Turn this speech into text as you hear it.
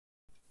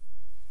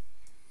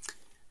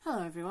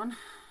Hello everyone,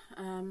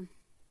 I'm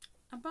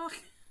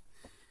back,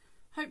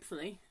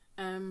 hopefully.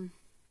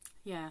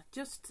 Yeah,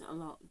 just a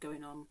lot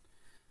going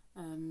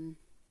on.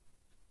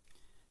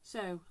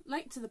 So,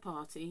 late to the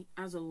party,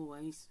 as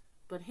always,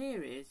 but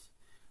here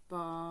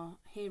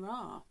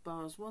are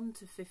bars 1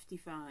 to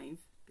 55,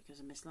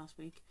 because I missed last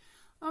week,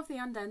 of the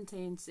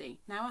Andante in C.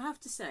 Now I have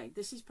to say,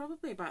 this is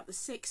probably about the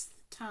 6th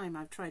time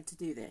I've tried to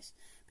do this,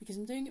 because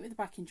I'm doing it with the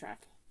backing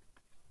track.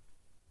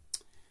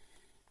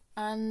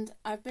 And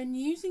I've been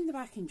using the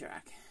backing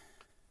track,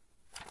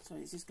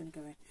 sorry, it's just going to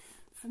go in,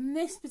 from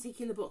this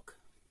particular book.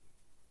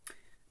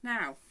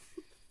 Now,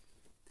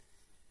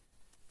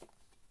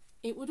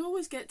 it would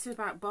always get to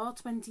about bar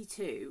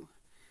 22,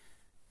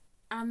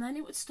 and then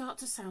it would start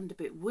to sound a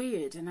bit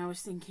weird, and I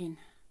was thinking,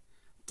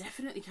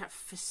 definitely kept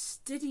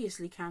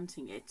fastidiously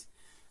counting it,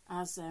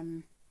 as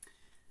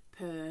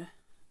per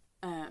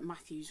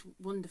Matthew's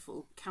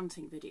wonderful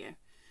counting video.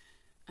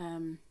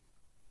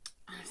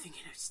 I'm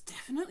thinking, it's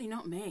definitely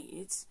not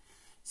me.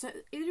 So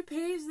it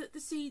appears that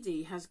the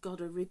CD has got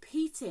a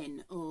repeat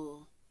in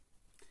or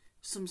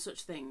some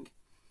such thing.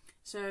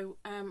 So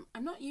I'm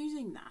not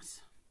using that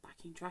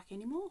backing track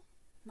anymore.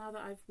 Now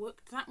that I've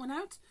worked that one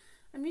out,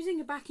 I'm using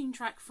a backing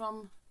track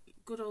from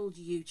good old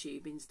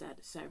YouTube instead.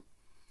 So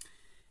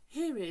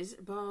here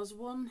are bars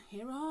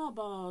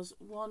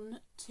 1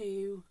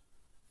 to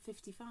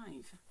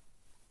 55.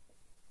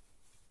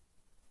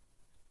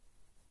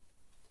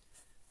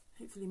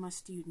 Hopefully my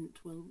student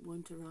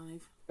won't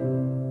arrive.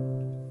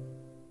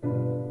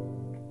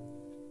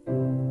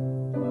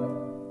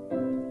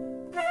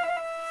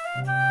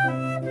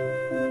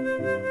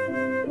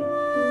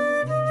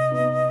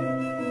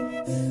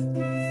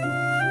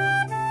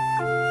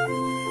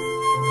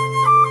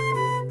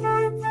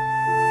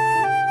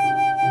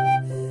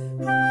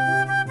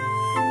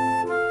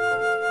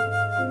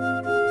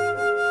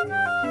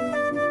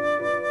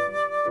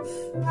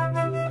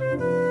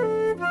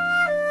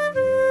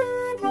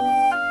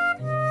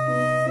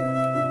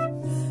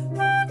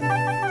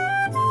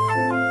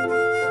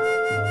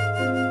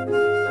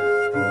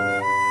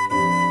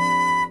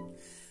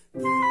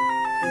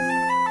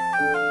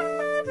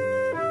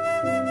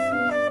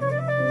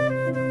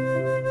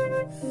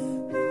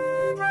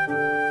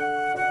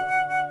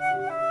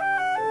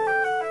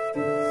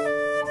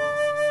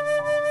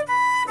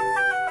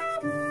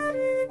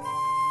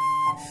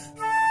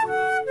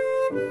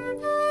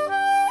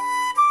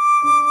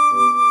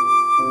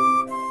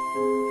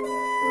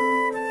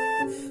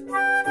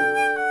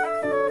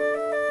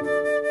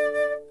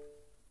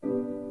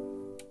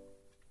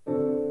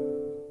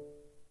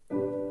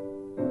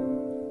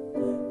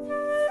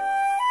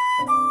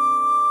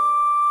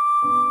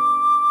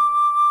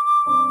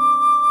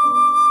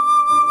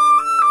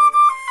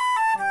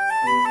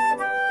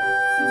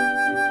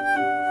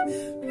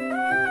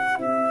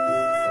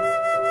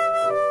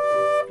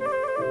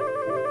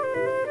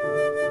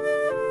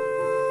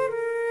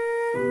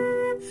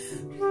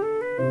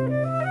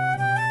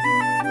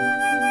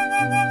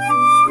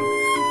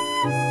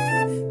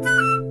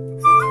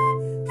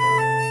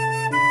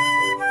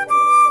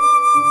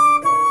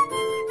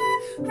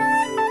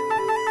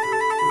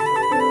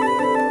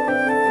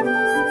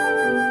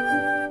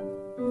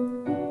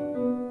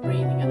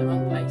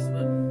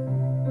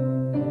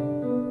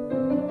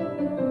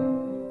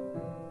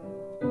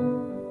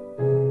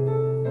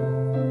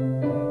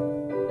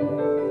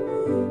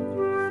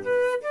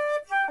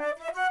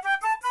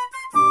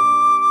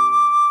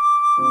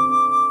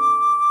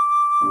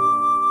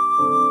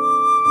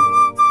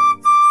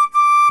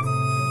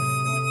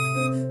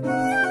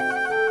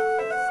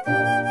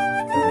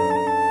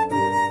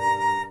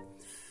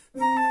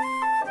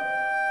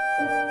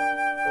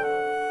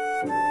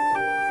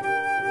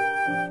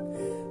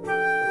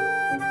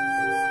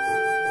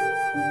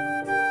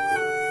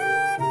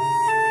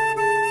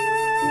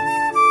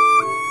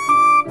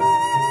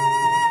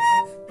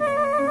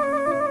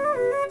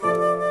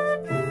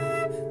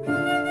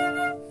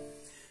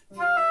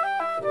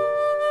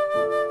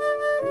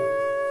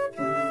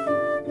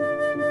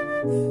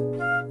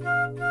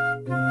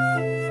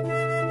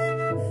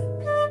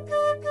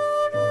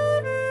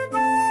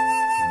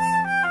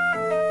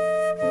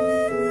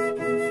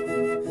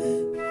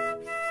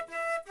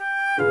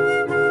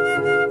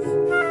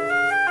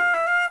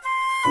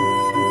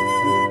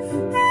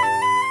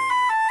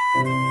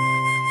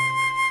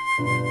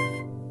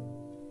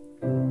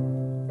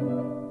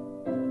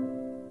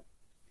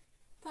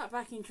 That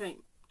backing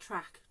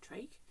track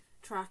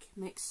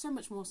makes so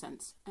much more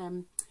sense.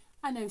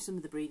 I know some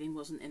of the breathing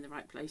wasn't in the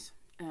right place,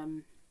 but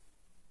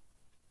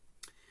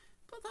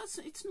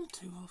it's not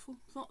too awful.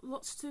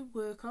 Lots to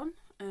work on,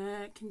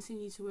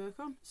 continue to work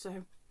on.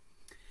 So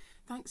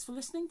thanks for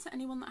listening to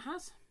anyone that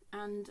has,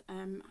 and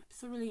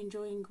thoroughly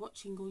enjoying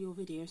watching all your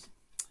videos.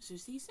 So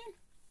see you soon.